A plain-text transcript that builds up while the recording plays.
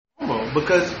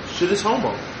because shit is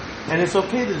homo, and it's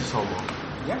okay that it's homo.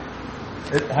 Yeah.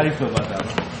 How do you feel about that?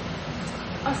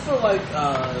 I feel like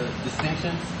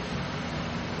distinctions.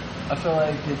 I feel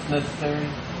like it's necessary.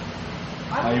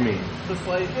 How do you mean? Just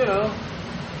like,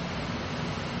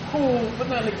 cool, but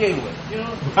not in the gay way, You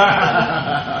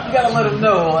gotta let them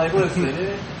know, like, listen,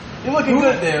 you're looking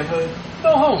good there, but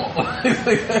no homo.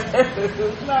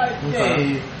 It's not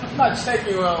gay. I'm not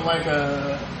checking you out like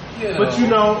a, But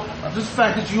just the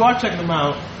fact that you are checking them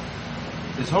out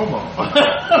is homo.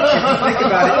 Think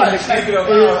about it.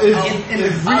 In the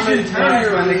Grecian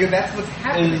terms, my nigga, that's what's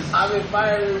happening. I'm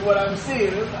admiring what I'm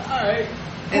seeing. It's like, all right.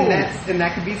 Cool. And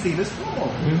that can be seen as formal.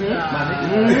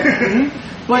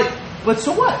 But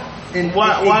so what? And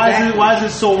why is it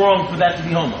so wrong for that to be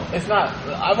homo? It's not.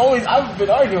 I've been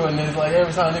arguing this like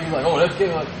every time niggas like, oh, that's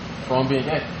gay. Like, from being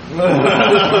gay. I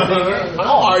don't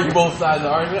argue both sides of the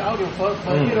argument. I don't give a fuck.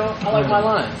 But I like my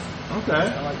lines. Okay.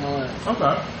 I like my lines.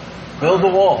 Okay. Build the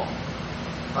wall.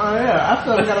 Oh yeah, I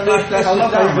feel we gotta knock that shit down.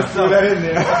 I just threw that in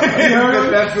there. Because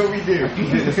that's what we do.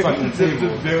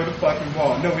 Just build a fucking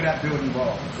wall. No, we're not building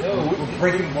walls. We're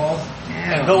breaking walls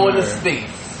down. And go into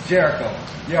space. Jericho.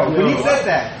 When he said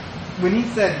that, when he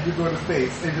said we're going to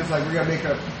space, it's just like we're gonna make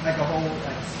a whole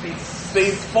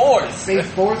Space Force.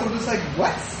 Space Force. I'm just like,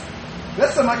 what?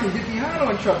 That's something I can get behind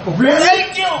on truck.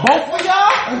 Really? Both of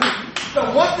y'all? The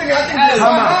one thing I can get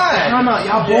behind. No,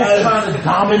 y'all both trying to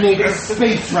dominate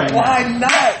space right now. Why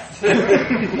not?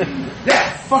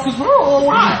 Yes. Fuck is wrong?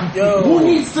 Why? Yo. Who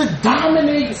needs to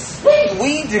dominate space?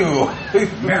 We do.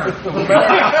 America.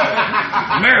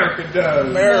 America does.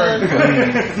 America.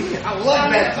 I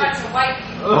love that. A bunch of white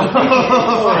people.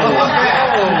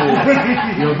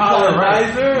 Yo,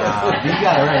 Colonizer? you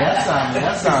got it right.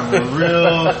 That sounds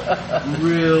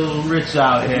real rich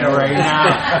out here right now.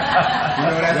 You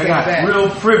know what I They say got back? real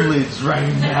privilege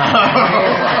right now.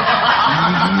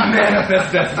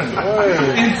 Manifest destiny.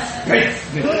 In space.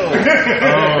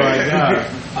 Oh my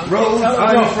god. Roads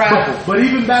untraveled. But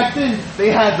even back then, they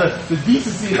had the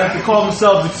decency enough to call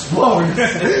themselves explorers.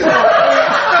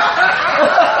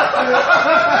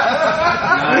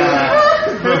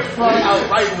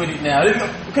 Outright with it now.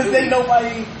 Because ain't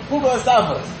nobody who gonna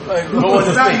stop us. Like going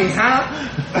to Stop me, space. huh?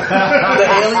 The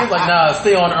aliens like, nah,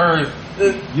 stay on Earth.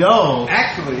 Yo.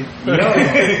 Actually,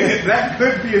 that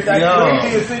could be a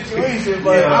Situation,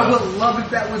 but I would love if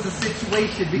that was a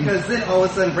situation because then all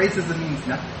of a sudden racism means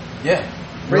nothing. yeah.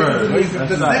 Racism means the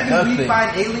second we nothing.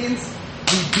 find aliens,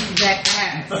 we beating that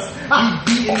ass.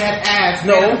 We beating that ass.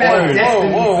 No, Manifest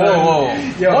destiny, whoa.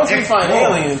 son. Yo, Once we find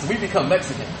explore. aliens, we become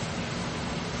Mexicans.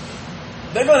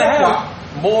 They're gonna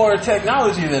have more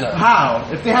technology than us. How?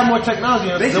 If they have more technology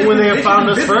They than when they should found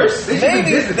be us visiting. first? They should be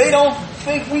Maybe visiting. they don't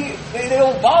think they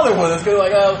don't bother with us because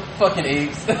like, oh, fucking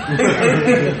apes.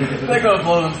 They're gonna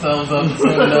blow themselves up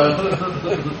soon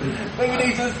enough. Maybe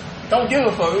they just don't give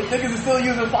a fuck. Niggas are still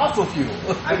using fossil fuel.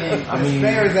 I mean, as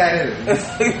fair as that is. As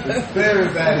fair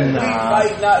as that is. We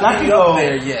might not That be could up go-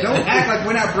 there yet. Don't act like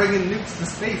we're not bringing nukes to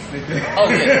space, nigga. Oh,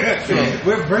 yeah.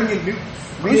 We're bringing nukes.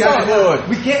 We saw good.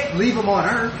 We can't leave them on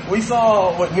Earth. We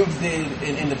saw what nukes did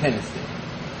in Independence Day.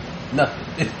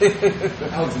 Nothing.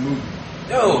 That was a movie.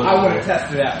 Yo, I want to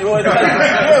test it out. you want to test it?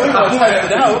 Yeah, we want to test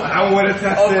it out. I want to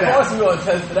test Of it out. course, we want to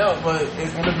test it out, but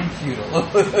it's gonna be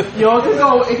futile. Yo,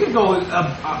 it could go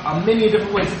a many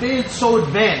different ways. If they're so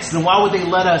advanced, then why would they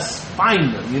let us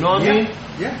find them? You know what I mean?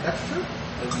 Yeah, that's true.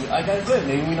 Like I said,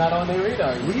 maybe we're not on their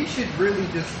radar. We should really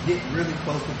just get really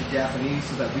close with the Japanese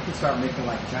so that we can start making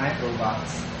like giant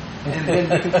robots. And then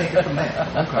we can take it from there.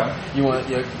 Okay. You want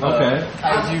your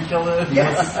kaiju killer?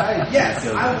 Yes,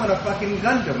 I want a fucking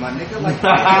Gundam, my nigga. Like,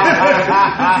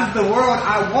 this is the world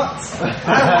I want.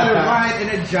 I want to ride in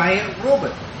a giant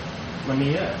robot. I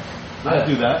mean, I'd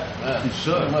do that. Yeah. You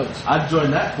should. Pretty much. I'd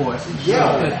join that force.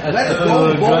 Yeah, let's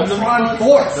go Voltron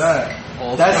Force.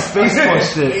 That's Space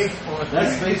Force shit. Space Force.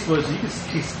 That's Space Force. You can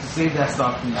save that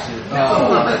stock from shit.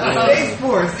 Space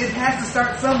Force. It has to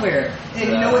start somewhere. And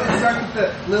you know what? It starts with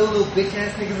the little bitch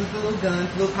ass niggas with the little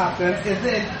guns, little pop guns. And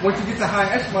then once you get to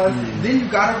high echelons, then you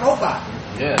got a robot.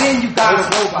 Yeah. Then you got a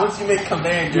robot. Once you make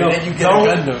Commander, then you get a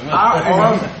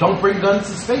Gundam. Don't bring guns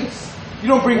to space. You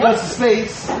don't bring guns to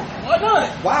space. Why not?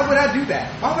 Why would I do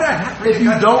that? Why would I not bring If you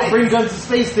guns to don't space? bring guns to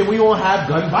space, then we won't have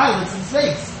gun violence in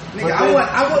space. Nigga, I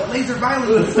want laser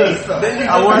violence in space though. Then you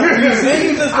I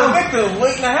just a victim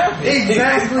waiting to happen.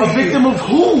 Exactly. A victim of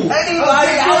who?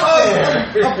 Anybody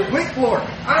out there? A blink floor.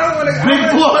 I don't want to. Big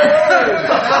Floor.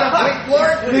 Not a blink floor.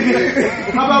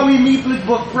 Nigga, how about we meet Blick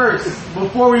Book first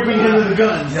before we bring him to the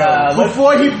guns? Nah,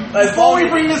 Before we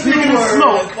bring this nigga to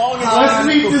smoke, as long as let's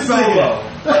meet this Solo.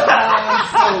 nigga.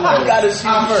 You gotta shoot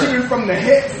I'm first. shooting from the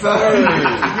hip, son. Hey.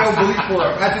 Yo, believe for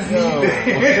it. I just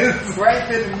need this right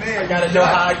then and there.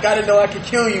 I gotta know I can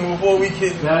kill you before we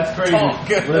can That's crazy. talk.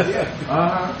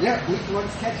 Yeah, bleak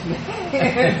words catching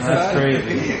hands. That's son.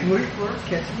 crazy. Bleak words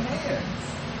catching hands.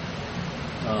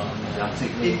 Oh man. I'll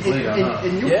take And, those later, huh?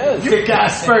 and you, Yes. Kick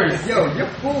ass first. yo, you're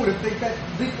fool to think that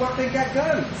Bleak Work ain't got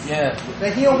guns. Yeah.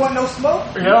 That he don't want no smoke.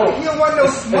 Yo. He don't want no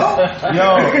smoke.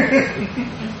 Yo,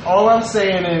 all I'm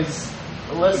saying is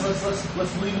let's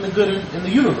believe in the good in the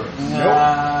universe.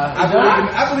 Nah.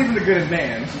 I believe in the good of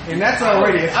man, and that's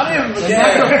already a I don't even stretch.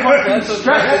 That's a fucking That's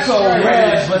stretch. That's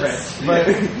already stretch.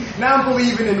 but Now I'm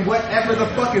believing in whatever the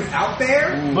fuck is out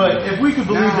there. if we could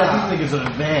believe Nah. that these niggas are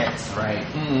advanced, right?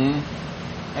 Mm-hmm.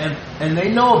 And they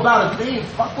know about it, they ain't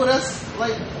fuck with us.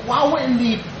 Like, why wouldn't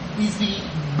these be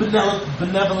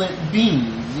benevolent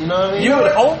beings? You know what I mean? You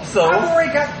would hope so. I've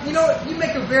already got, you know what, you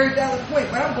make a very valid point,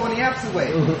 but I'm going the opposite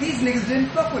way. These niggas didn't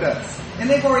fuck with us. And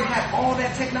they've already had all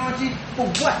that technology for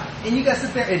what? And you gotta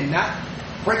sit there and not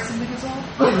break some niggas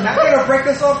off? And not gonna break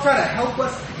us off, try to help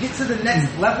us get to the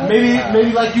next level?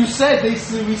 Maybe like you said, they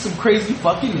see we some crazy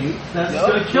fucking ape that's Yup.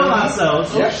 gonna kill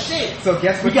ourselves. Yep. Oh shit! So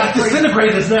guess We what? got these crazy-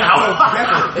 disintegrators So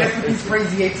now. guess what these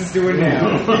crazy apes is doing now?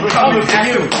 Coming to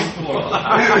you.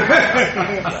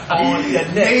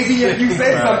 Maybe if you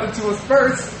said something to us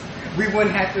first, we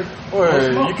wouldn't have to. Or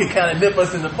smoke. you could kind of nip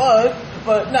us in the bud,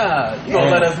 but nah, you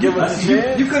gonna let us give us a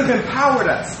chance? You could have empowered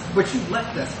us, but you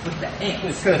left us with the ants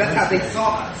because that's how they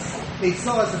saw us. They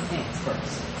saw us as ants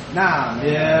first. Nah, man.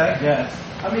 Yeah, I guess.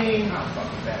 I mean, I'm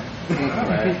fucking with that.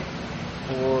 Right.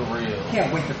 For real.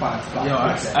 Can't wait to find spots. yo,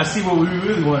 like that. I see what we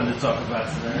really wanted to talk about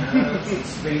today.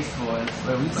 Space Boys.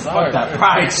 Man, we Sorry. fuck that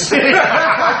pride shit.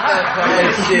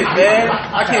 That shit, man.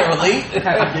 I can't relate.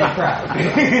 Happy gay pride.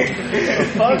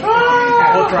 Fuck.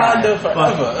 Wakanda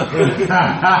forever.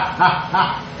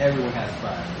 Everyone has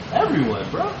pride. Everyone,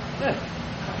 bro. Yeah.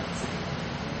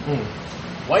 Mm.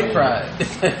 White pride.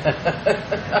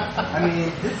 I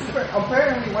mean, this is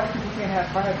apparently white people can't have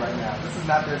pride right now. This is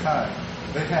not their time.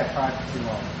 They've had pride for too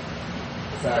long.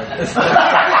 Sorry.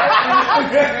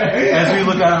 As we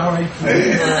look at our right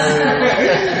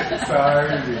foot. Sorry.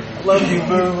 Love you,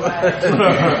 boo.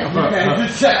 You can't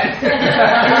just chat.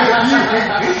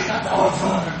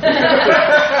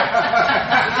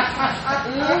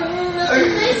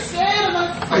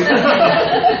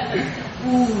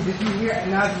 Ooh, did you hear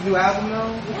Nas's new album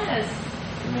though? Yes,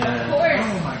 Yeah. of course.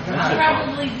 Oh my God. That's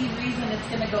probably the reason it's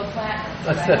going to go platinum.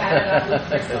 Because I had it on loop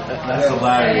for so long. That's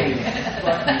hilarious.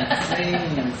 Fucking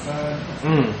insane, son.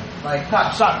 Mm. Like,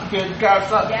 Top shot, kid, top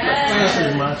shot. Yes. This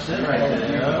is my shit right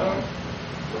there, yo.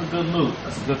 What a good loop.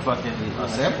 That's a good fucking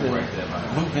sample right there,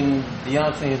 man. Looping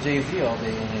Beyonce and Jay-Z all day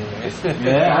in here.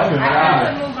 Yeah, I remember I had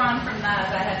that. to move on from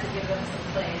that. I had to give them some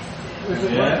place is too.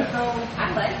 it Yeah. worth it though? I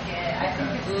like it. I think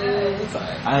it's good.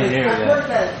 I ain't hear I've that. heard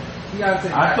that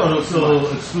Beyonce. I thought it was still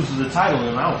exclusive to Tidal,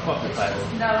 and I don't fuck with Tidal.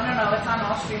 No, it's on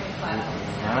all streaming platforms.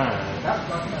 Alright. That's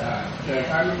fucking time.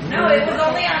 Yeah. No, it was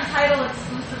only on Tidal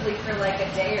exclusively for like a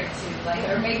day or two, like,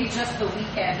 or maybe just the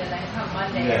weekend, and then come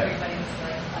Monday, Yeah. everybody was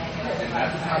like playing it.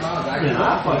 That's the time I was I actually. mean,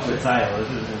 I fuck with Tidal.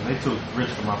 They took Rich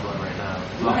from my blood right now.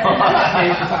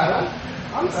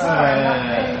 I'm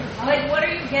sorry. Like, what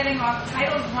are you getting off?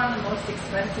 Tidal's one of the most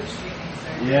expensive streaming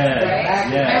services, Yeah,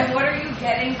 right? yeah. And what are you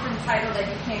getting from Tidal that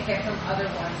you can't get from other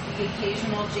ones? The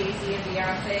occasional Jay-Z and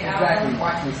Beyonce Exactly. album?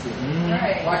 Watch me steal.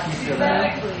 Right. Watch me steal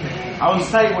that. Exactly. I was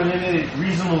tight when they did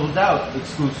Reasonable Doubt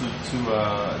exclusive to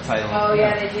Tidal. Oh,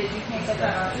 yeah, they did. You can't get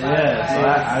that on Spotify. Yeah, so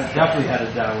I definitely had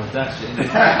it down with that shit. Don't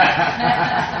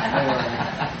worry.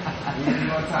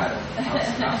 You on title.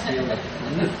 I'll steal it.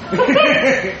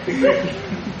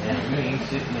 Yeah, we ain't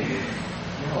shit niggas.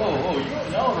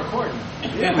 Y'all recording.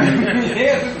 Yeah,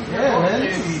 man,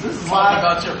 this is Talking live.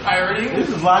 about your pirating. This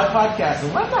is live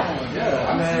podcasting. Why not?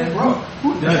 I'm Man, still broke. who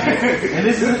does it? And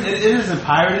this isn't, it isn't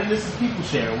pirating, this is people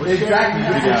sharing. We're Exactly.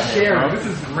 sharing This music out is here, sharing. bro. This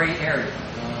is gray area.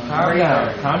 Calm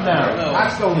down. Calm down. No. I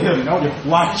still don't know.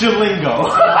 Watch your lingo.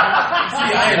 See,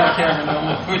 I ain't on camera no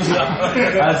more.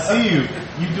 I see you.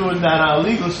 You doing that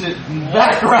illegal shit in the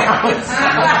background.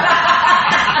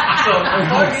 So, what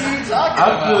are you talking I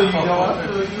about? feel you, yo. I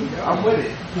feel you. I'm with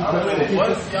it. I'm with it.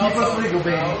 What's y'all Keep us talking legal,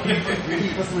 about? baby.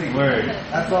 Keep us legal. Word.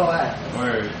 That's all I ask.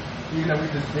 Word. You know, we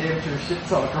just damn sure shit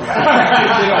talk around.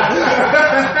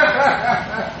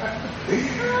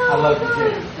 I love you,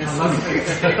 Jay. I love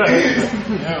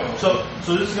you. Yo,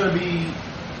 So this is gonna be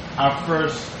our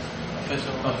first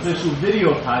official. official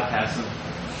video podcast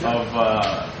of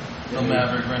The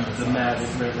Maverick The Renaissance.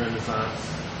 Maverick Renaissance.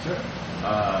 Sure. So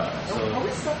Are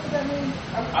we stuck with that name?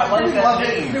 I like Did we that love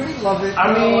name. it? Did we love it? I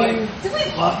mean, did we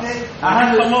love it? I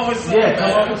have Come up with something come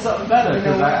better. up with something better You know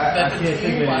because what? I That can't the think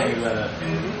team of likes. anything better.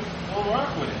 We'll rock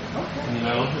with it. Okay. You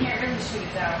know, You can't really shoot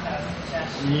it down without a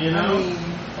suggestion. you I know. mean,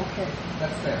 okay,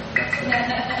 that's fair. That's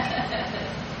fair.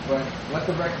 But let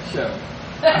the record show.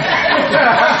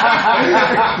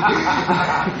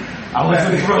 I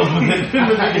wasn't thrilled with it in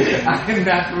the beginning. I'm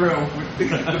not thrilled with the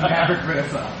Maverick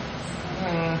Renaissance.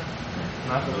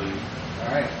 Not really.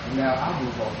 All right, now I'll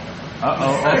move on.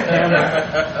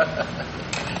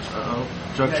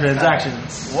 Drug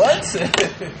transactions. What?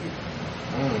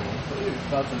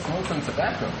 About to smoke some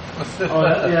tobacco.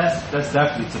 Oh, yes, that's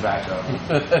definitely tobacco.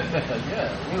 Yeah.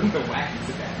 The wacky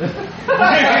tobacco.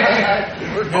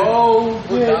 We're good. Oh,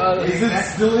 We're done. is it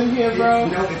still in here, bro?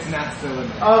 No, it's not still in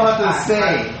there. I was about to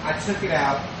say. I took it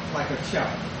out like a chunk.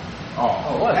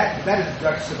 Oh, What? That is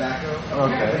Dutch tobacco.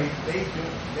 Okay. Apparently,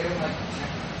 they don't like to check.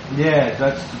 yeah,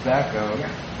 Dutch tobacco. Yeah.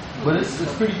 But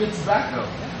it's pretty good tobacco.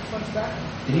 Yeah, it's fun tobacco.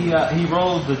 He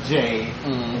rolled the J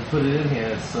and put it in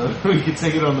here so we could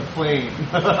take it on the plane.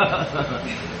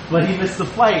 But he missed the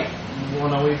flight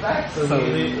on our way back, so, So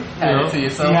he you had it to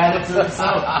yourself? He had it to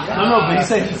himself. No, but he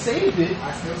said he saved it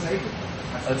I still saved it.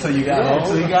 Until you got home.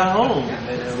 until he got home. Yeah.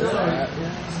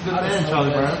 It's a good man,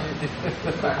 Charlie Brown.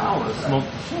 I would have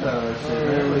smoked the shit out of that shit,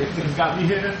 man. Like, if it got me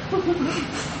here.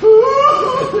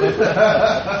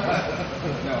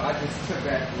 No, I just took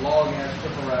that long ass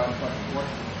trip around fucking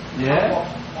Portugal. I Yeah?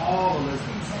 walked all the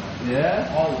Lisbon signs.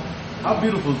 Yeah? All of them. How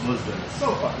beautiful is Lisbon?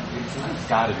 So fucking beautiful. It's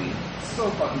gotta be. So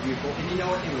fucking beautiful. And you know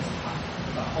what? It was hot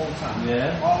the whole time.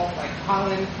 Yeah? All like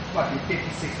Holland, fucking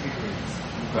 56 degrees.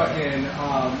 Fucking,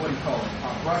 what do you call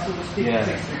it? Brussels, 56 Yeah.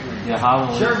 degrees. Yeah, Holland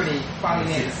was Germany finally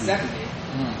made it 60. 70.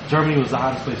 Germany was the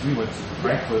hottest place we went to.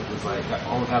 Frankfurt was like,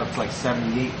 almost got up to like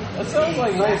 78. That sounds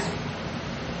like nice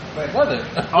But weather.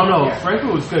 Oh no, Yeah.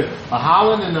 Frankfurt was good.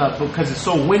 Holland and because it's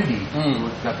so windy, Mm.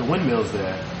 we've got the windmills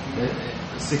there.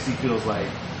 60 feels like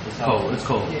it's cold. It's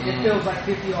cold. it feels like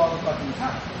 50 all the fucking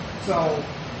time. So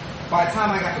by the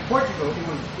time I got to Portugal,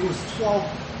 it was 12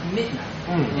 midnight,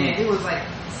 Mm. and it was like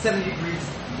 70 degrees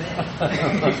then.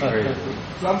 That's crazy.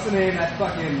 So I'm sitting in that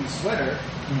fucking sweater,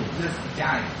 just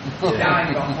dying,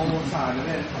 dying the whole time. And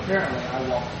then apparently I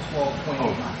walked 12.8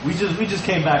 Oh, miles. we just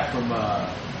came back from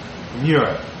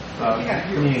Europe. We got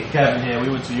Europe. Me and Kevin here. We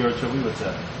went to Europe trip. We went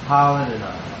to Holland and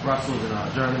Brussels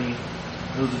and Germany.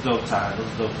 It was a dope time.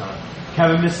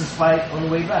 Kevin missed his flight on the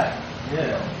way back.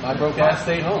 Yeah. My broke ass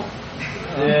stayed home.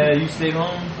 Yeah, you stayed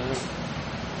home.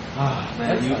 Ah,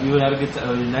 man, you would have a good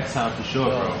time. Your next time for sure,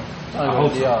 bro. I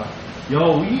hope so.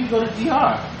 Yo, we need to go to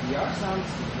DR. DR sounds.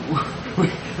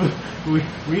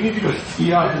 we need to go to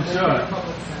DR for sure.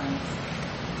 Republic sounds.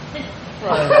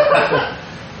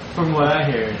 From what I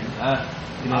hear,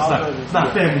 it's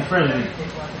not family friendly.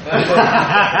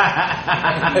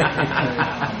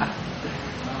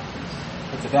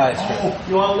 It's a guy's trip. Oh,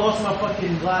 yo, I lost my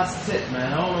fucking glass tip,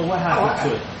 man. I don't know what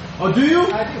happened to it. Oh, do you?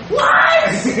 I do. What?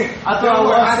 I thought I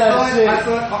lost that shit.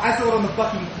 I saw it on the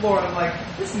fucking floor, and I'm like,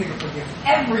 this nigga forgets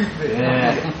everything.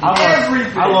 Yeah,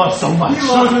 everything. I lost so much. He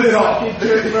lost it all, fucking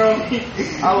trip, bro.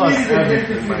 I lost He didn't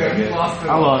everything. even my get it. nigga. He lost it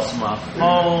I all. lost my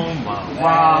phone, my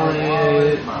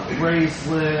wallet, my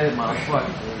bracelet, my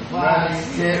fucking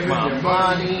glass tip, my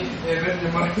money, and then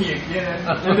your money again.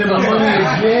 and then my money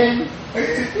again.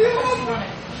 You lost it.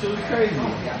 Shit was crazy.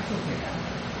 Yeah, I'm still thinking.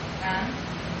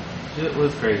 Shit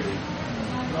was crazy.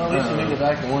 Well, at least you make it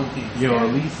back in one piece. Yo,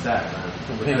 at least that, man.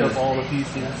 You can pick up all the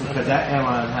pieces. Because that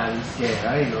airline had me scared.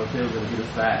 I didn't know if they were going to get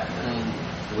us back, man.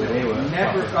 The way they were.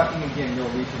 Never fucking- fucking again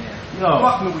Norwegian Air. Yo.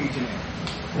 Fuck Norwegian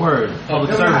Air. Word. Public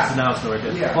They're service not- announcement right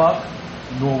there. Yeah.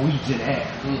 Fuck Norwegian Air.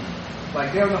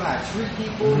 Like, they don't know how to treat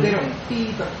people. They don't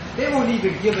feed them. They won't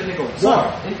even give a nigga So, water.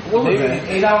 what was They- that?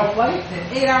 8-hour flight?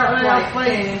 An 8-hour 8-hour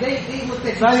flight, and they looked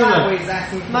at you Not even a- sideways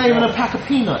asking for Not even a water. pack of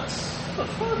peanuts.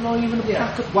 Not even a Yeah.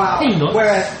 pack of Wow. peanuts.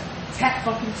 Whereas Tap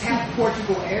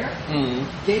Portugal Air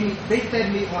they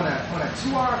fed me on a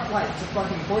 2-hour flight to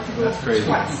fucking Portugal. That's crazy.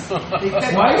 Twice. They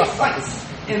fed me twice.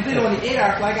 And then on the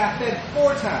 8-hour flight, I got fed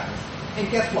 4 times. And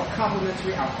guess what?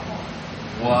 Complimentary alcohol.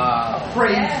 Wow.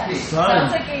 Praise Yeah. be. Son,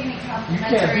 Sounds like gave me you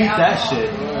complimentary can't beat that alcohol.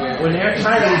 shit. When Air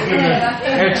China was giving us,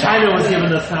 Air China was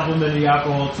giving us complimentary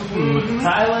alcohol too. When we went to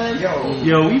Thailand.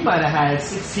 Yo, we might have had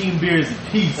 16 beers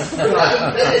apiece. So,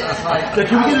 can we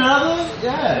get another?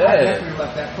 Yeah. I definitely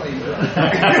left that plane.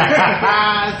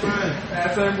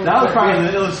 That was probably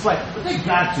the illest flight. But they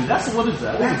got to. What is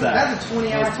that? What is that? That's a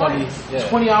 20-hour flight. Yeah.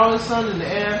 20 hours, son, in the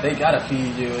air? They gotta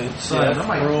feed you and shit. Son, I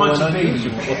might That's punch cruel a and baby.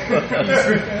 unusual.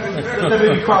 Let them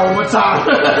made me cry one more time.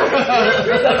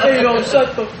 That baby don't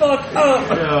shut the fuck up.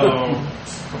 Yo.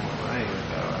 Come on, I ain't with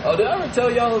that. Oh, did I ever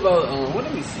tell y'all about, what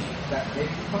did we see? That baby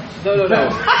punch? No. That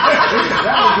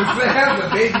was a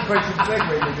baby punching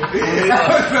segue, nigga.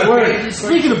 That was a Wait, baby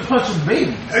speaking of punching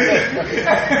babies.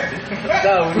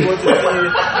 No, we went to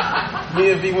see,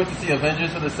 me and V went to see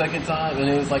Avengers for the second time, and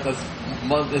it was like a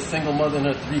single mother and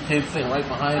her 3 kids sitting right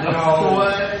behind us.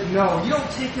 No, you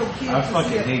don't take your kids I to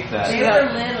fucking see it. hate that. They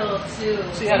were little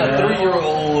too. She had a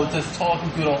 3-year-old just talking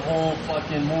through the whole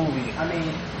fucking movie. I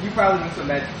mean, you probably went to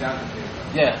Magic Johnson did.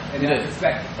 Yeah, And we that's did.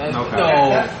 respect. That's,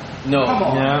 Okay. No. Come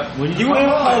on. Yeah, when You in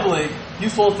public, you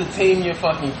supposed to tame your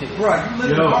fucking kids. Bro, you live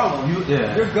in Harlem.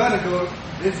 yeah. You're gonna go.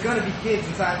 There's gonna be kids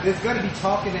inside. There's gonna be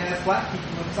talking ass black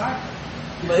people inside.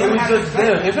 But it was just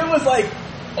them. If it was like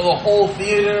the whole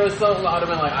theater or something, I'd have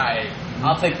been like, alright,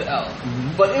 I'll take the L.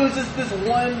 But it was just this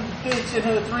one bitch and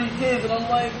her 3 kids, and I'm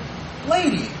like,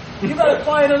 lady, you gotta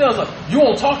quiet her down. I was like, you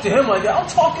won't talk to him like that. I'm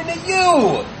talking to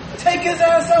you. Take his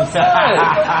ass outside.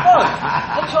 What the fuck?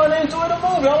 I'm trying to enjoy the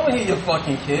movie. I don't want to hear your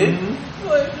fucking kid.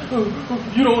 Like,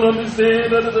 you don't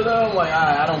understand. Da, da, da, da. I'm like,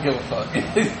 I don't give a fuck.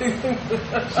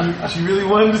 She really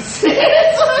wanted to see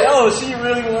it. Yo, she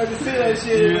really wanted to see that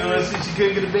shit. She really wanted to see she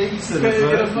couldn't get a babysitter. Couldn't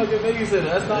get a son. fucking babysitter.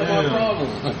 That's not my problem.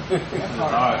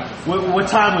 Alright. What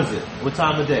time was it? What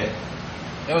time of day?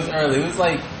 It was early. It was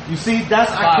like, You see,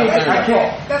 that's I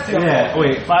can't. That's your Yeah, fault.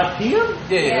 wait, 5 p.m.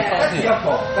 yeah, That's your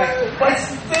fault. Like, But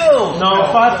still. No,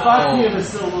 5 No. p.m. is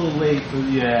still a little late. But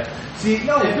yeah. See,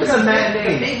 no, if it's because a the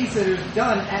matinee. babysitter's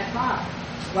done at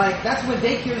 5. Like, that's when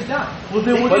daycare's done. Well,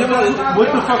 then what, But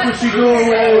what the fuck was she doing?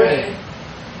 Wait.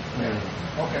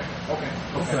 Okay.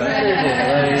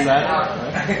 Saturday,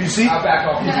 right? You see, I'll back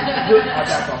off. I'll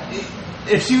back off.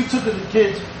 if she took the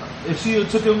kids, if she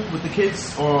took him with the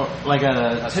kids, or like at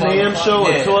a 10 a.m. 12 show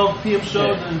yeah. or 12 p.m. show,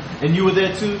 Yeah. and you were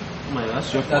there too, I'm like,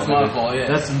 that's your fault. That's my nigga. fault, yeah.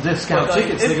 That's some discount But, like,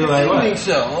 tickets, it's nigga. an Like evening what?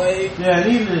 show. Like, Yeah, an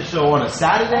evening show on a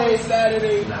Saturday.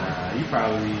 Saturday. Nah, you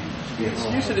probably should be at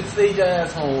home. You should have stayed your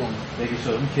ass home. They can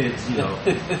show them kids, you know,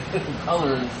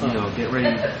 Coloring you something. know, get ready.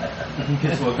 You can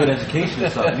get to a good education or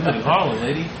something. You in Harlem,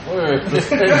 lady. Word.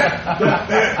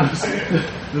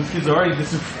 Those kids are already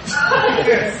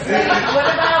disenfranchised. What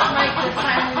about like the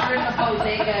time we were in the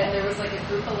bodega and there was like a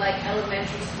group of like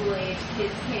elementary school age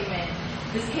kids came in?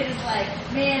 This kid is like,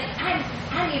 man,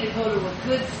 I need to go to a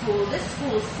good school. This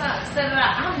school sucks.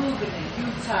 I'm moving to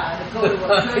Utah to go to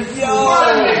a good school. You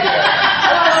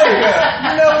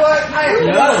know what?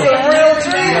 That's some real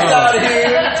trees out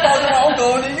here talking about I'm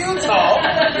going to Utah.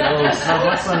 Yo, son,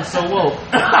 my son's so woke.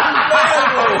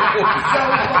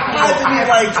 Imagine he's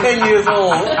like 10 years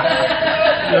old.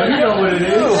 Yo, you know what it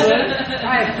is. I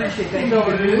appreciate that. You know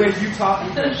the way you talk.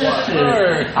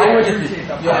 Word. I appreciate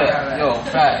the fuck out of that. Yo,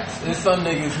 facts. There's some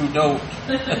niggas who don't.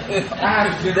 I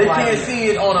have a They general can't idea. see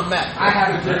it on a map. I have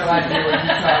a general idea what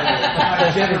Utah is. I have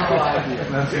a general idea.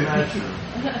 That's not true.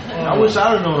 I wish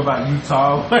I'd have known about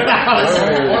Utah. Or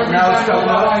now it's called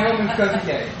Wyoming because he's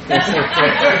gay.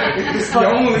 It's the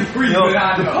only reason Yo,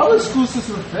 I the know. public school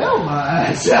system failed my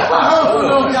ass. I don't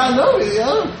know if y'all know it,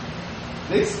 yo.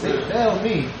 They failed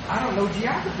me. I don't know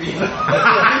geography.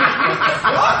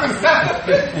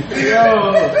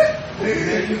 Yo,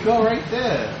 there you go, right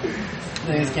there.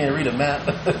 Niggas can't read a map.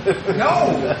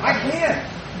 No, I can't.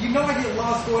 You know I get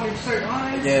lost going in certain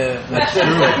lines. Yeah, That's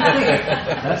true.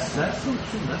 That's so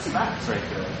true. That's facts right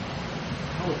there.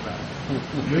 Hell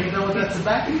facts. You ain't know what that's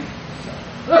about?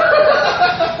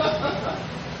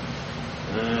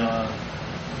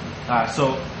 Alright,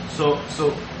 so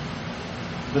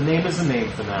the name is a name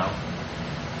for now.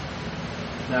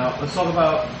 Now let's talk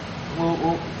about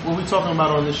what we talking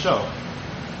about on this show.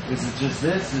 Is it just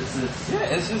this? Is this? yeah,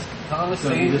 it's just It's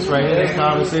conversation. gonna be this right here, this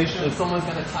conversation? If someone's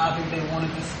got a topic they want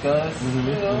to discuss, Mhm,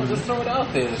 you know, mhm. just throw it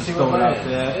out there. Just See throw what it out lands.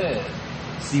 there.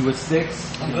 Yeah, See what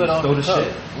sticks? I'm good off Throw the the cup.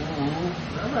 shit.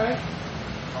 Mm-hmm. All right.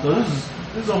 So this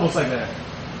is almost like an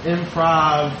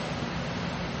improv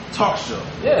talk show.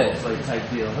 Yeah. It's like type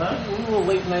deal, huh? A little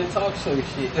late night talk show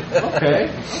shit. Okay.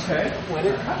 With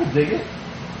it. I can dig it.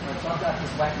 Let's talk about this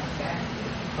wacky cat.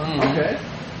 Mhm. Okay.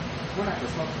 We're not gonna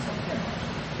smoke this on camera.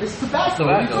 It's tobacco. Tobacco.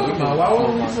 What are you talking about? Why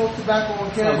would we Smoke smoke tobacco on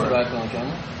Sounds camera? back on camera.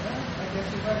 Yeah, I guess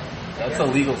you're right. That's a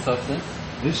legal substance.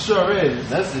 It sure is.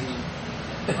 Message.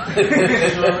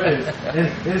 It sure is.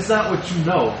 And it's not what you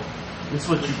know. It's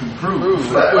what you can prove.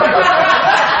 Prove.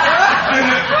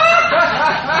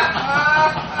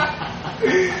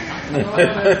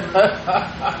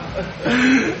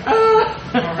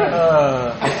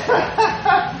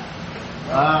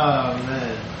 Oh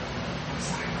man.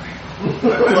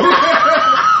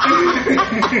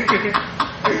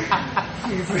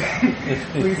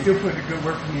 Please do put the good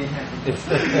work for me in happiness.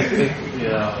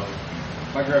 Yeah.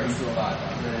 My girl is still alive.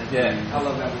 Though. Yeah. I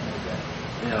love that woman to death.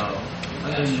 Yeah. I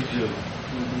know you do.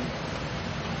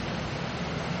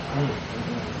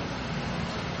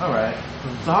 All right.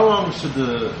 So how long should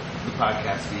the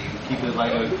podcast be? Keep it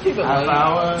like a keep it half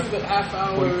hour? Keep it half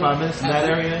hour. 45 minutes in that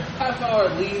area? Half hour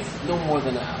at least, no more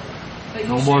than an hour. But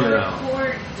No you more should than that.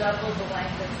 record double the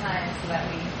length of time so that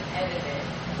we can edit it.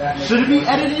 That makes Should it be more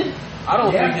sense. edited? I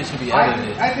don't Yeah. think it should be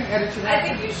edited. I think edit should I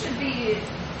happen. think you should be.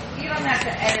 You don't have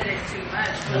to edit it too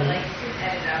much, but like you can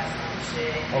edit out some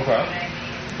shit. You know Okay. what I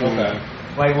mean? Okay.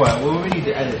 Like what? What would we need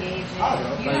to edit? Engaging. I don't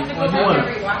know. You have to go Like, back when- and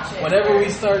rewatch it. Whenever we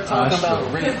start talking That's about true.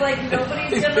 rape, Because like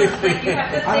nobody's gonna like you have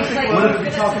to I don't think think like we'll who's ever be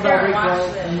gonna talking sit there about and rape, watch bro.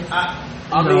 this.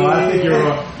 I mean, I think you're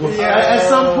wrong. Well, yeah. at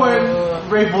some point,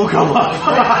 rape will come up.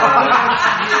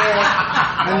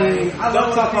 I mean, I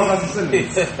love talking about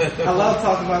Simmons. I love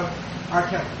talking about R.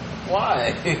 Kelly.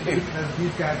 Why? Because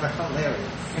these guys are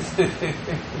hilarious.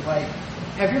 Like,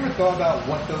 have you ever thought about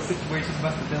what those situations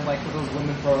must have been like for those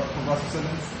women for Russell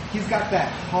Simmons? He's got that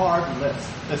hard lips.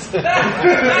 He's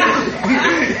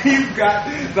got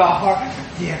the hard.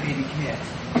 Yeah, baby, come here.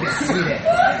 You got sweet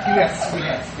ass. You got sweet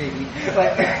ass, baby.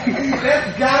 Like,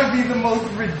 that's gotta be the most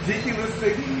ridiculous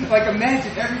thing. Like,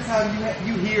 imagine every time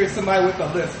you hear somebody with a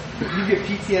lisp, you get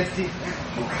PTSD.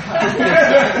 Oh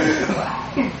God.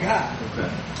 Oh God. Okay.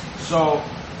 So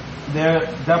they're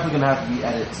definitely gonna have to be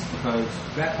edits because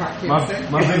That part can't say.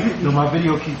 my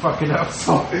video keep fucking up.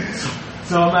 So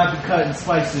I'm gonna have to cut and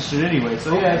splice this shit anyway.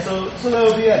 So yeah, so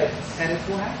there'll be edits, Edits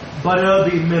will happen. but it'll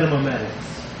be minimum edits.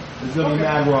 There's gonna be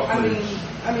mad raw footage.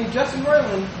 I mean, Justin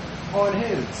Roiland on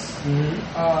his.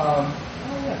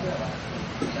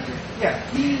 Yeah,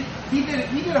 he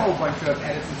did a whole bunch of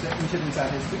edits and shit inside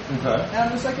his suit. Okay. And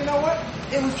I'm just like, you know what?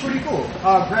 It was pretty cool.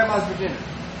 Grandma's Virginia.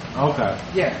 Okay.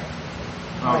 Yeah.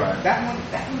 All Like, right. That one's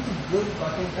a good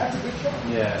fucking. That's a good show.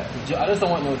 Yeah. I just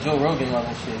don't want no Joe Rogan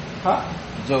level shit. Huh?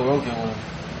 The Joe Rogan one.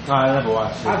 I never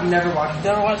watched it. I've never watched You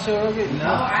never watched Joe Rogan? No.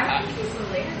 Oh, I think he's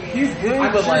hilarious. He's good,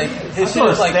 I'm but sure like he is. his shit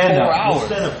is like 4 hours.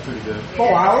 Stand up pretty good.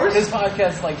 4 hours. His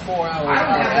podcast is like 4 hours. I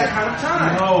don't have that kind of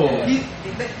time. No.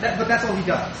 But that's all he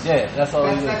does. Yeah, that's all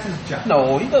he That's does. his job.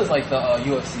 No, he does like the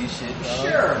UFC shit.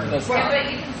 Sure. He does- Well, Yeah,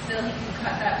 but you can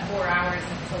cut that 4 hours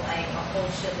into like a whole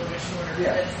shitload of shorter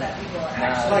Yeah. clips that people are Nah,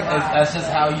 actually like, watch. that's just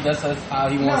how he. That's how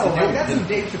he wants No, to do like, that's some it.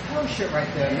 Dave Chappelle shit right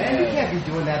there, man. You can't be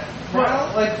doing that.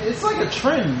 Well, like it's like a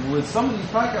trend with some of these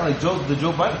podcasts, like the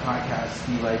Joe Biden podcast,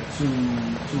 be like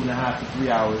 2.5 to 3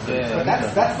 hours. Yeah.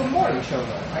 But that's the morning show,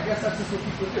 though. I guess that's just what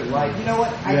people do. Like, you know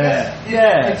what? I Yeah. guess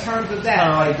Yeah. in terms of that,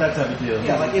 Kind of like that type of deal.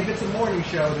 yeah, like if it's a morning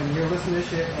show, then you're listening to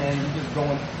shit and you're just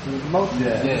going through the motions,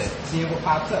 Yeah. Yeah. just seeing what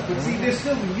pops up. But see, there's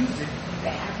still music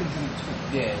that happens in between.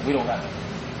 Yeah, we don't have it.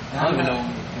 I don't even know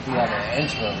if we have an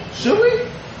intro. Should we?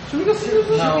 Should we go see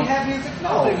music? No. Should we have music? I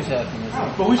don't think we should have music. Oh.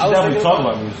 But we should I was definitely thinking talk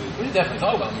about music. We should definitely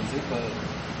talk about music, but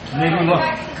Maybe But what?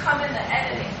 that can come in the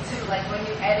editing too. Like when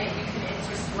you edit, you can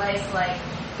intersplice like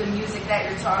the music that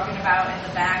you're talking about in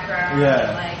the background.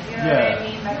 Yeah. Like you know Yeah. what I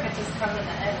mean? That could just come in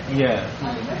the editing. Yeah.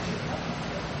 I mean, that's just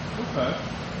Okay.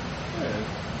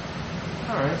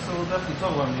 Yeah. All right. So we'll definitely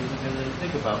talk about music and then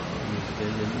think about music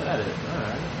and then edit. All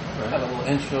right. All have a right. little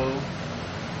intro.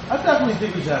 I definitely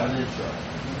think we should have an intro.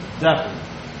 Definitely.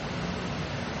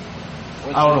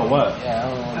 What I don't you- know what. Yeah, I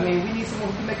don't know. I mean, we need someone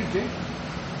who can make a jingle.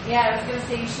 Yeah, I was gonna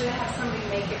say you should have somebody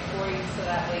make it for you so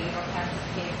that way you don't have to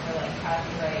pay for like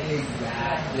copyright.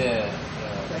 Exactly. yeah.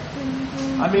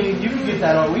 I mean, you can get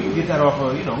that off. We can get that off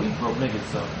of we broke niggas,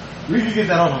 so we can get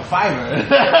that off of Fiverr.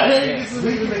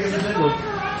 We can make a Just jingle. go on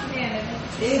GarageBand and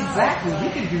make it Exactly. We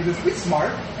can do this. We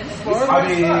smart. Smart? I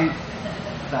mean,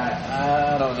 that. I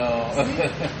don't know.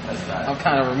 That's that. I'm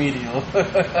kind of remedial.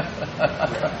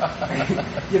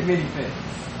 You're many things.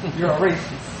 You're a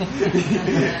racist.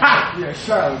 You're a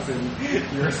charlatan.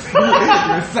 You're a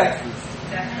sexist.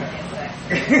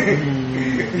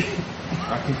 Definitely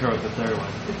I concur with the third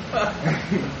one.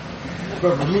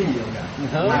 But remedial guy.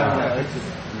 No, Yeah. it's just, I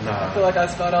Nah. feel like I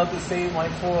spelled out the same like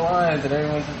 4 lines, and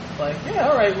everyone's just like, "Yeah,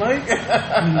 all right, Mike."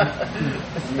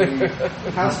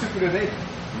 How stupid are they?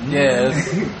 Yeah,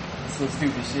 it's some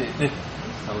stupid shit.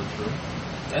 Hella true.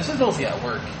 That shit don't see at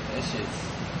work. That shit's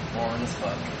boring as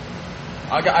fuck.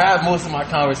 I have most of my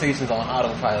conversations on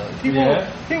autopilot.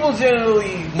 People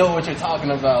generally know what you're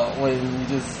talking about when you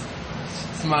just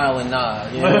smile and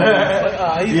nod. You know? It's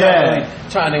like, he's not really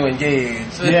trying to engage.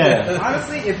 Yeah.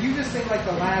 Honestly, if you just say like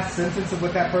the last sentence of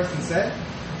what that person said,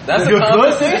 That's a You're good to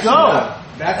conversation. go.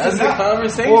 That's the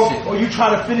conversation. Or you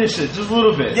try to finish it just a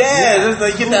little bit. Yeah, just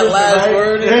like get that last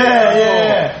word in.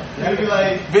 Yeah. You'd be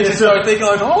like, bitches start thinking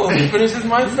like, oh, he finishes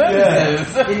my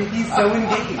sentence. And he's so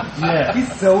engaged. Yeah.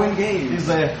 He's so engaged. He's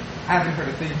like, I haven't heard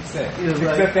a thing you said. Like,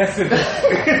 Except that sentence.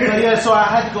 yeah, so I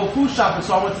had to go food shopping,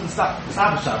 so I went to the Stop and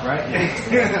Shop, right?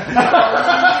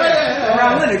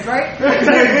 Around Linux, right?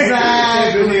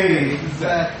 Exactly.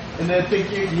 And then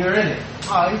think you're in it.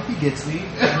 Oh, he gets me.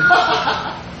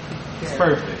 It's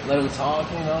perfect. Let them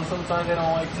talk, you know. Sometimes they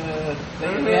don't like to.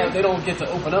 They don't get to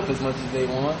open up as much as they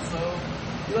want, so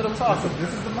you let them talk.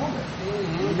 This is the moment.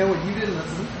 Mm-hmm. You know what? You didn't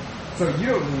listen, so you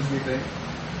don't lose anything.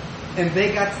 And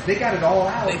they got it all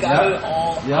out. They got it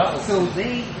all out. So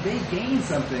they gained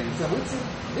something. So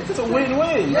it's a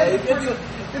win-win. Yeah, like,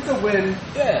 it's a win.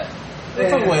 Yeah.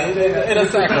 It's a win and a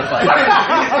sacrifice.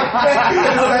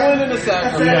 It's a win and a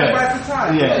sacrifice. Sacrifice of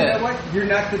time. Yeah. You know what? You're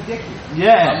not the dick here.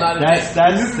 Yeah. I'm not a That's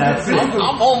it.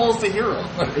 I'm almost a hero.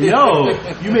 Yo,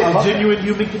 you made a genuine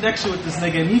human connection with this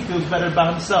nigga, and he feels better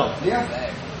about himself.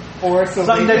 Yeah. Or so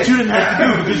something that you didn't have to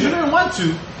do because you didn't want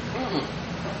to.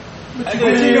 But you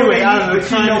did it out of the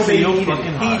kindness of your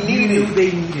fucking heart. He knew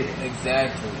they needed it.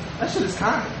 Exactly. That shit is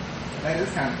kind. That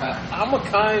is kind of kind. I'm a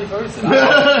kind person.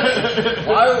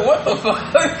 Why? What the fuck?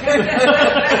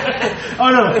 Oh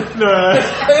no.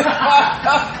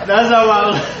 That's how I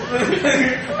was.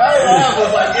 That laugh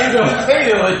was like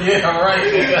instantaneous. Like, yeah, right.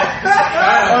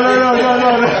 Oh no.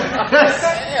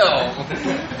 Damn.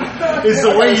 It's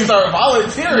the way you start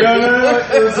volunteering. No.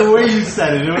 It was the way you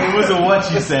said it. It wasn't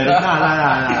what you said.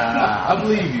 Nah. I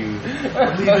believe you. I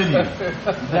believe in you.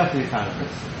 You're definitely a kind of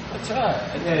person. I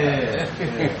tried. Yeah.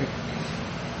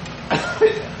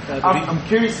 I'm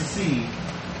curious to see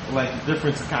like the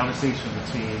difference of conversation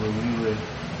between when we would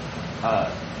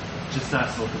just not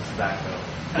smoke tobacco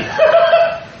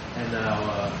and now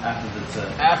after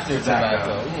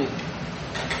tobacco.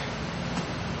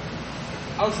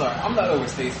 I'm sorry, I'm not over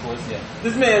space force yet.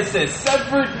 This man says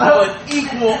separate but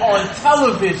equal on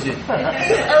television. He's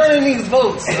earning these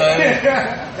votes, man.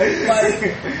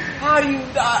 Like, how do you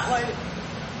not like?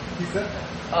 He said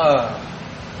that.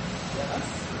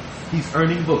 He's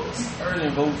earning votes. He's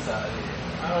earning votes out here.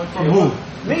 I don't care. From who?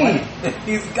 Me.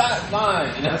 He's got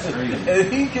mine. That's crazy.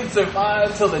 And he can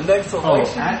survive till the next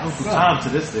election. Add Uncle Tom to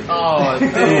this thing. Oh,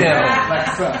 damn. Like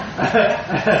son.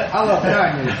 I love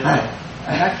Kanye, bro.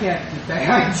 And I can't get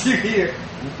behind you here.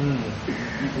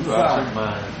 You out your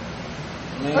mind.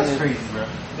 Man, that's crazy, bro.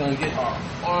 We're gonna get our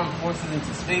armed forces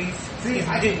into space. See, he's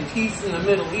getting peace in the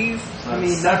Middle East. I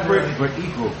mean, separate but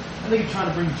equal. I think you're trying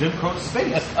to bring Jim Crow to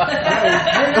space.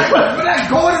 We're not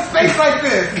going to space like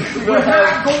this. We're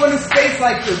not going to space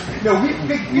like this. No, we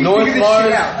figure this shit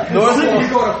out. We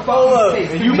go to fucking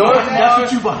space. And you North Mars, that's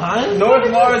what you behind? North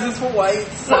Mars is for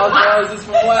whites. South Mars is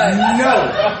for blacks. No.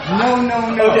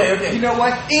 Okay. You know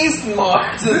what? East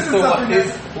Mars is for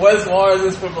whites. West Mars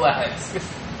is for blacks.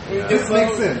 This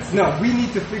makes sense. No, we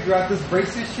need to figure out this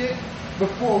racist shit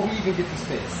before we even get to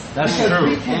space. That's because true.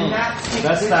 We cannot take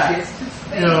this shit to space.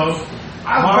 You know,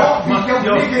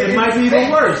 it might be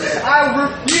even worse. I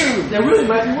refuse. It really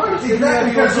might be worse. Exactly,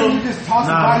 because you just toss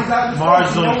the bodies out in the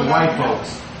Mars is only for white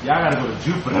folks. Y'all gotta go to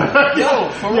Jupiter. Y'all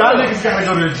niggas gotta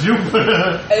go to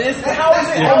Jupiter. And how is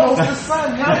it almost the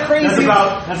sun? How crazy?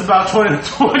 That's about 20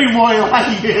 more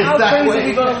light years. How crazy are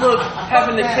you gonna look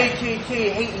having the KKK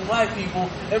hating black people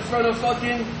in front of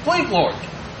fucking Bleak Lord?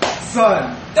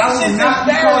 Son, I will not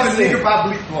be called a nigga by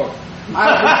Bleak Lord. I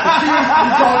refuse to be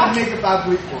called a nigga by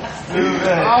Bleak Lord.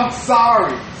 I'm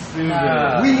sorry. We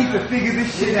need to figure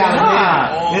this shit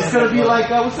out. It's gonna be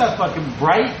like what's that fucking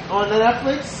Bright on the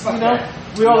Netflix? You know,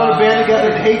 we all gonna band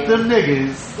together and hate them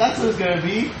niggas. That's what it's gonna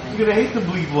be. You're gonna hate the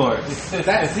Bleak Lords.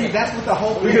 That's what the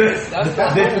whole thing is.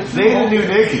 They the new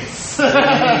niggas.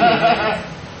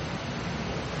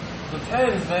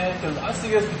 Depends, man, because I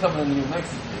see us becoming the new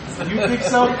Mexicans. You think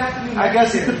so? I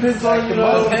guess it depends on the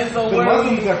Muslims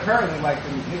are currently like the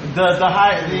new niggas.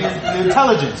 The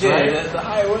intelligence, right? The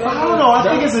higher. I don't know. I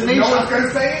think it's a nation. No one's gonna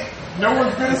say it. No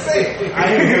one's gonna say it. I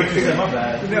didn't hear what you said. My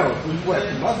bad. No, what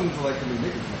the Muslims are like the new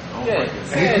niggas.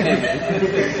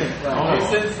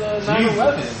 Since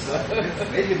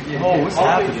 9/11. What's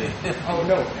happening? Oh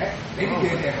no, they be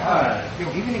getting their hard. Yo,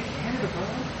 even in Canada, bro.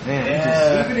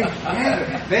 Man, even in Canada,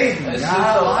 they do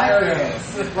not like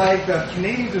us. Like the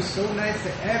Canadians are so nice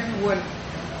to everyone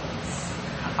else.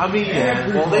 I mean, yeah.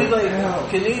 Well,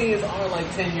 Canadians are like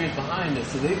 10 years behind us,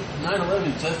 so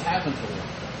 9/11 just happened to them.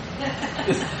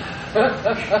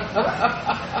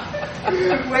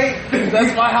 Wait,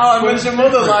 that's why how I mentioned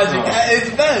mother logic. It's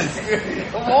best.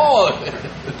 Come on.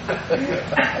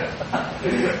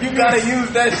 You gotta use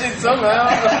that shit somehow.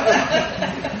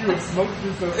 You would smoke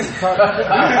through some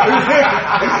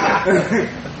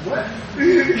What?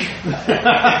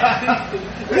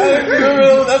 Remember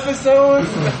those episodes?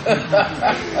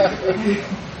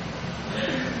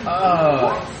 Oh,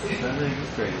 That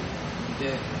nigga's crazy.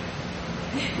 yeah.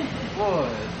 Boy.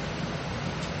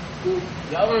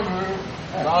 Y'all remember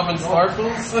Robin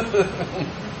Sparkles? Is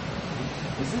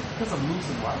it because I'm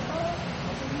losing Wi-Fi?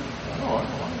 No, I don't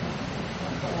know.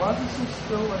 Why is this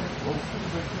still like?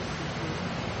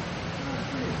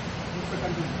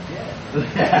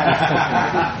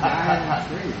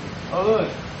 Oh look,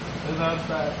 it's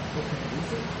outside.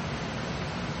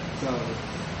 So,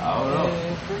 I don't know.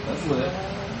 That's lit. I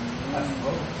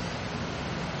suppose.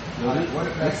 What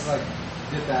if that's like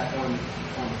did that on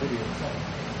video itself?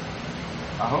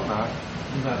 I hope not.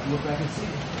 You have to look back and see.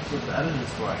 That's what the editing is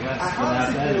for, I guess. I We're gonna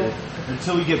have to honestly edit it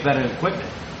until we get better equipment,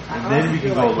 I and then we honestly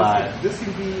can feel go like live. This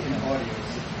can be an audio situation.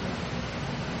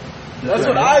 That's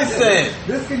what I said.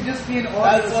 This can just be an audio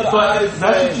That's what situation. I That's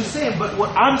what said. you're saying. But what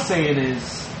I'm saying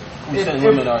is, We shouldn't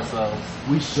limit ourselves.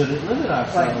 we shouldn't limit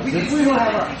ourselves. Like, we If can we don't YouTube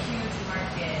have is a huge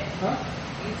market. Huh?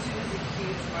 YouTube is a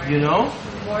huge market. you know,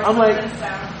 More I'm so like- than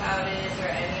SoundCloud is or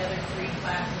any other free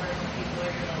platform where people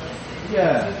are going to listen.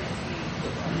 Yeah. YouTube is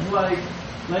huge. like,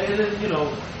 and then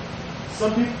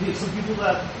some people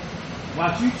that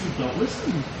watch YouTube don't listen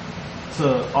to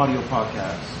audio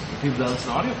podcasts. The people that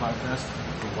listen to audio podcasts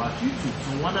will watch YouTube.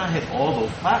 So why not hit all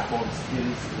those platforms to get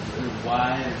as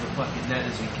wide as a fucking net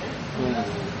as we can?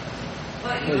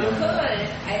 But you could,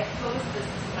 I post this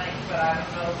to Mike, but I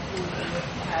don't know who you would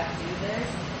have do this.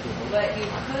 But you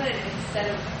could,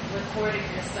 instead of recording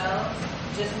yourself,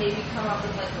 just maybe come up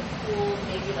with like a cool,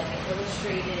 maybe like an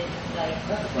illustrated like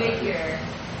figure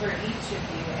for each of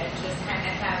you, and just kind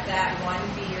of have that one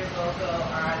be your logo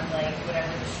on like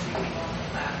whatever the streaming only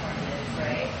platform is,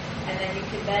 right? And then you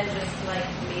could then just like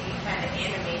maybe kind of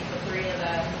animate the three of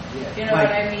them. Yeah. You know what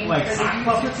I mean? Like For the sock YouTube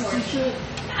puppets and portion. shit.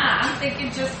 Nah, I'm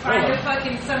thinking just find a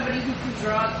fucking somebody who can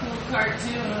draw a cool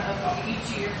cartoon of each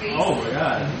of your faces. Oh my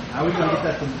god! How are we gonna get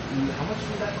that? How much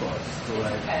would that cost? So It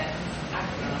like, depends. I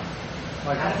don't know.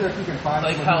 Like, I wonder if you can find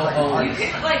Like someone how who's, like, an old- You artist.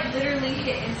 could like literally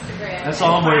hit Instagram. That's and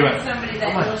all I'm worried find about. Somebody that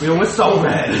I'm like, illustrates. what's so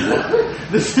bad?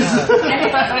 This is. And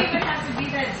it doesn't even have to be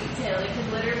that detailed. It could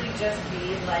literally just be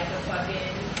like a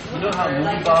fucking. You know how whatever,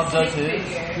 Movie like Bob a does stick his?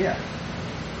 figure. Yeah.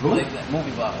 Who? Like that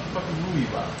movie Bob. Fucking movie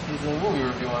Bob. He's a movie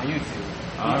review on YouTube.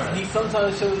 Alright. He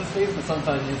sometimes shows his face, but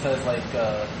sometimes he just has like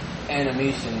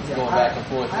animations Yeah, going back and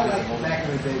forth. I with like the movie. back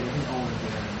in the day when he owned them.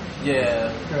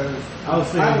 Yeah. Because I was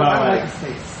thinking about I like like his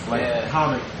face. Yeah.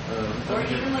 comic, Or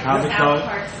even like comic the dog. South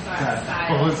Park style.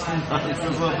 Oh, it's nice.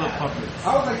 Those little puppets. I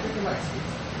was like thinking like space.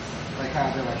 Like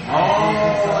how they're like Oh,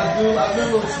 I do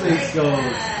little space goes.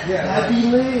 Yeah, That'd be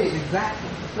lit. exactly.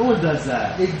 No one does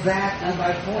that. Exactly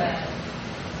my point.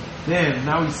 Damn,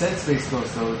 now we said Space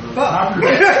Ghost though. The Fuck.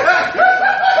 copyright-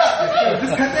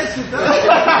 Just cut that shit down.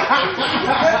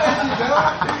 Cut that shit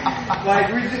down. Like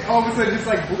we just all of a sudden just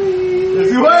like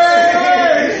bleep.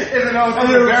 Wait! And then all of a And sudden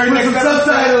then the very put next some episode,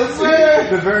 subtitles. Wait!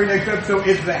 the very next episode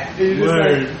is that. And you're just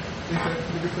Word. like,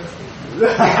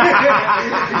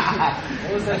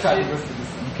 What was that I tried to shit? listen to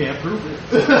this. You can't prove it.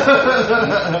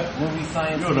 Movie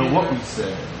science. You don't know what we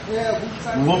said. Yeah,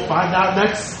 We'll find out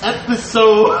next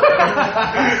episode.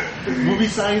 Movie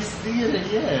Science Theater,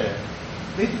 yeah.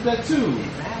 They did that too.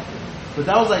 Exactly. But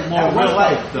that was like more That was real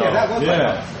like- life though. yeah, that was like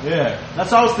yeah, us. yeah.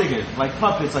 That's what I was thinking. Like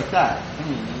puppets like that.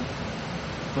 Mhm.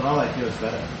 But I like yours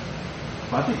better.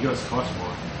 But I think yours costs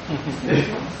more. It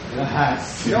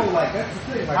has to. You know, like that's the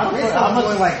thing. Like How Space much- Ghost is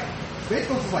only like Space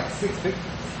Ghost is like 6 figures.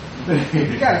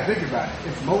 You gotta think about it.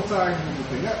 It's Mozart, move the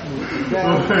thing up, move the thing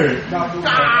down, Word. knock the thing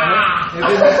up, and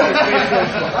then you see Space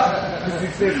Ghost go up, you see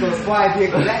Space Ghost fly the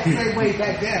exact same way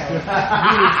back down. You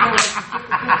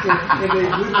and they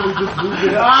literally just move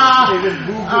it up. They just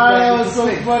move it back that was into so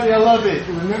space. funny. I love it.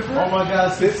 Remember? Oh my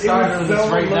god, It Kickstarter on was this so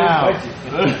right low now. budget.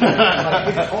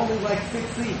 Like it's only like 6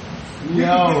 seats. You Yo,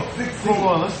 can get 6 seats. come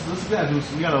on, let's gotta do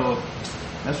some, we gotta,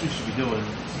 that's what we should be doing,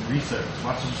 some research,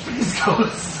 watching Space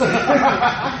Ghost. If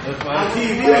my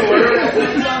TV works. If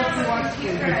the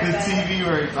TV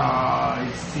works,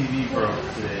 it's TV broke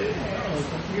today. Oh, the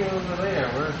computer over there.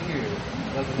 We're here.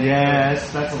 Yes,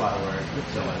 that's a lot of work. Good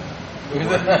job. Then And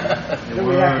we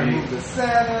we're have to already, move the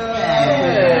setup.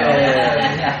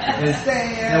 Yeah. And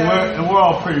stand. and we're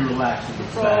all pretty relaxed with the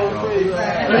tobacco.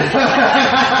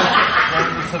 Like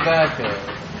the tobacco.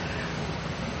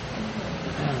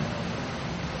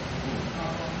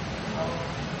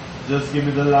 Just give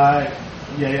me the light.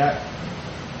 Yeah.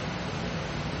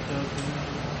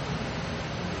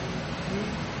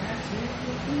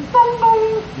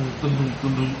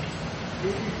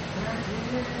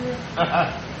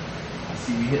 I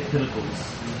see we hit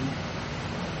pinnacles.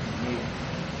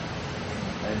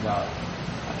 And I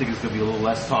think it's going to be a little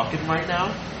less talking right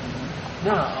now.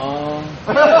 Nah,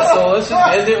 so let's just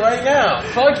end it right now.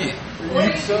 Fuck it. Or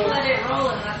you can let it roll,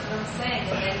 and that's what I'm saying,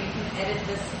 and then you can edit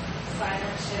this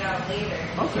silent shit out later.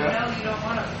 Okay. You know you don't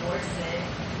want to force it.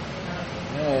 You know?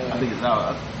 Yeah. I think it's out.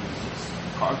 I think it's just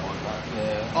cardboard, right?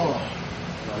 Yeah. Oh.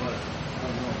 I don't know.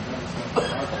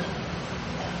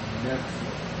 Never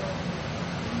smoked, bro.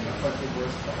 That's like the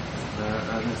worst part.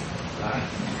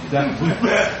 Definitely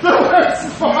the worst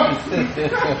part.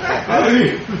 I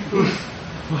mean,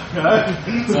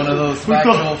 It's one of those who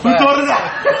factual thought facts. of that?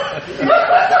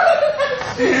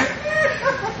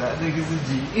 That nigga's a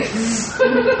genius.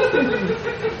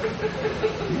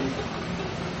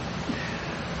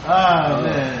 Ah,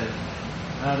 man.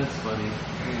 That is funny. I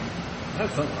had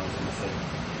something I was going to say.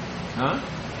 Huh? I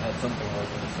had something I was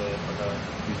going to say. I forgot.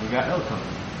 We got L coming.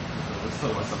 So let's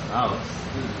talk about something else.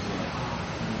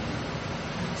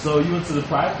 So you went to the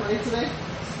Pride Parade today?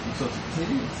 You saw some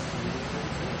titties?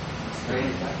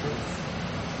 Straight backwards.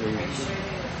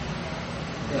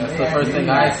 That's the first thing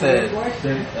I said. That's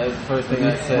the first thing I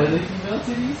Were said. they female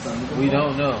titties? We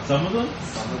don't know. Some of them?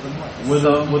 Some of them were. Were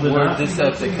the Some were non-female titties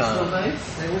Decepticons. still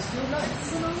nice? They were still nice.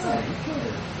 Still nice.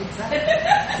 Exactly.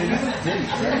 Titties are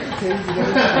titties, right? Titties are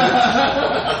titties.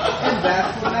 And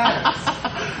that's what matters.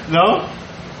 No?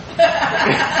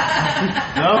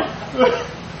 No?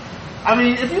 I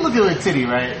mean, if you look at a titty,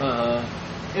 right?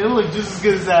 It'll look just as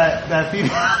good as that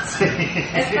female titty.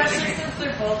 Especially since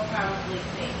they're both probably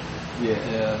fake. Yeah.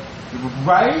 Yeah.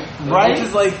 Right? Right? Which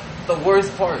is like the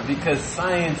worst part because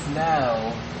science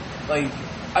now, like,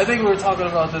 I think we were talking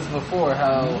about this before,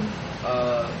 how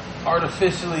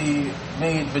artificially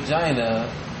made vagina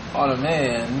on a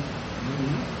man.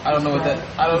 I don't know what that.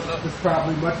 I don't know. It's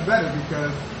probably much better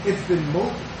because it's been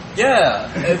molded. Yeah,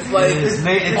 it's like It's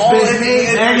been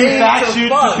it's manufactured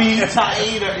fuck. to be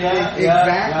tighter. Yeah,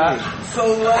 Exactly. So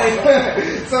like,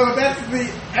 So that's the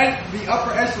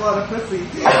upper echelon of pussy.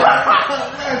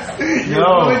 Unless you're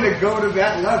Yo. willing to go to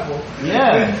that level,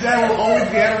 Yeah. then that will always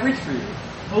be out of reach for you.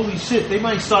 Holy shit, they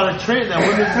might start a trend that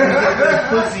women's gonna get their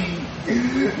pussy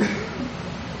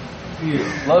here.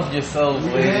 love yourselves,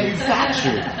 ladies.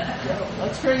 Manufactured.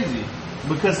 That's crazy.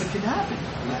 Because it can happen.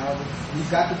 Now you've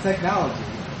got the technology.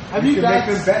 Have you you can guys-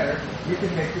 make them better. You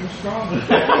can make them stronger.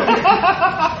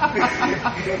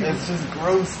 It's just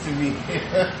gross to me.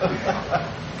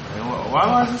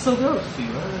 Why is it so gross to you?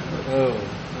 Oh,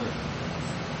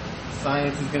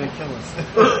 science is gonna kill us.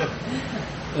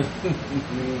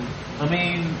 I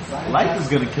mean, Science life has- is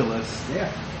gonna kill us. Yeah.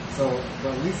 So,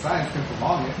 but at least science can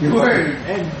prolong it. You word.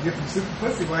 And you get some super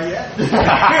pussy while you're at it.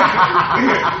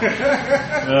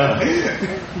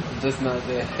 Just not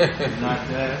there. Not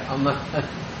that.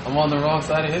 I'm on the wrong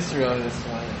side of history on this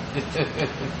one.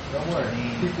 Don't worry.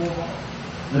 People evolve.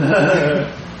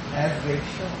 As they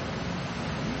show.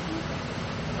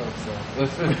 I hope so.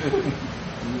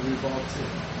 You evolve too.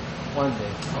 One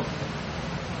day.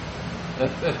 You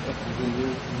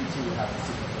too will have a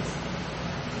super pussy.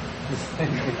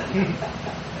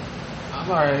 I'm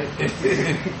alright.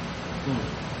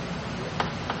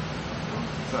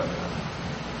 Sorry,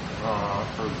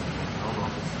 frozen. I don't know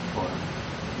if it's recording.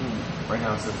 Right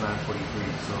now it says 9:43,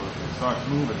 so if it starts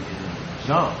moving again, it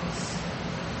jumps.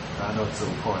 I know it's still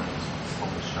recording, it's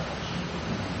almost trash.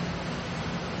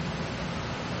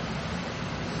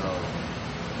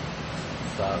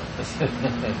 Stop.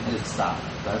 It stopped.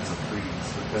 That's a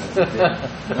freeze because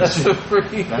That's a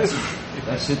freeze.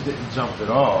 that shit didn't jump at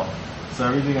all. So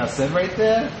everything I said right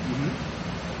there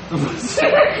was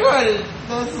recorded.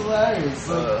 That's hilarious.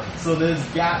 So there's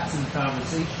gaps in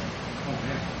conversation. Oh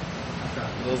man.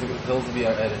 Those will be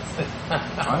our edits.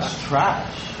 That's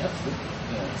trash. That's good.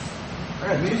 Yes. I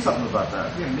gotta do something about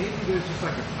that. Yeah, maybe there's just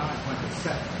like a time, like a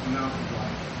set amount of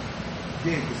like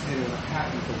gigs it'll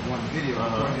happen for one video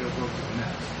before it'll go to the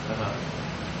next.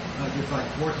 Like it's like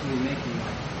fortunately making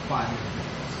like 5 minute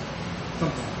videos.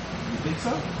 Something like that. You think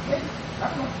so? Maybe. I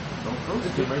don't know. Don't close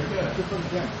it right there. Just for the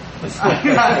demo.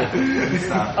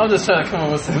 Stop. I'm just trying to come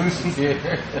up with solutions here.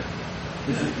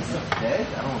 Is it dead?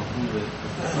 I don't know who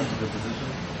it's such a good position.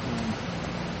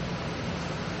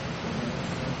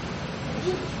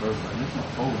 This is my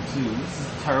phone too. This is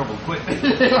terrible equipment.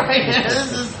 Right?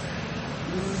 This is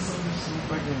some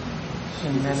fucking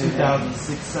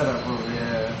 2006 setup over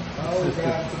here. Oh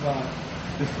God, Savant.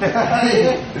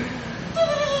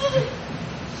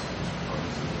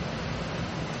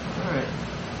 Alright.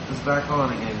 It's back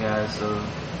on again, guys, so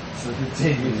So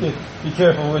continue. Be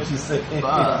careful what you say. That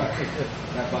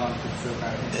bomb could still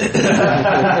got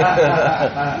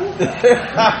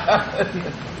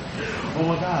Oh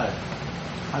my God!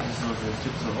 I just noticed that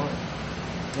chip so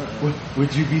hard.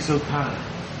 Would you be so kind?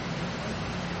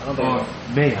 I don't think Or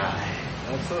may I?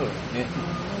 absolutely. Yeah.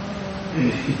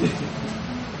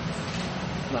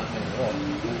 Not me at all.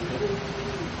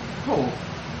 Oh,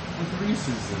 with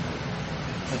Reese's in it.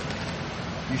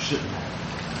 You shouldn't have.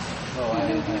 Oh, I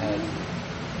had.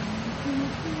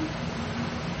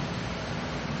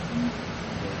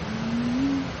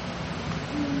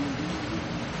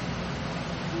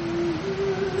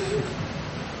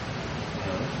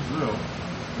 Yeah, this is real.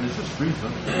 And it's just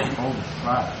freezing. All this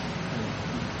trash.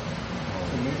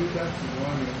 So maybe that's the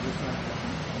one and just not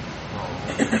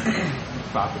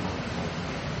Stop it.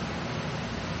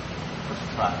 That's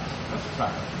trash. That's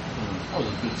trash. That was a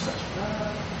good session.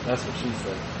 That's what she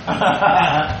said.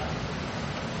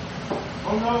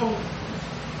 Oh no.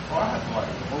 Oh, I had to like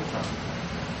it the whole time.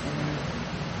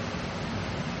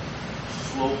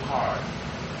 Slow card.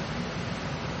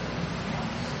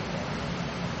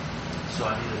 So I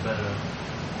need a better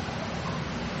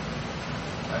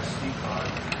SD card.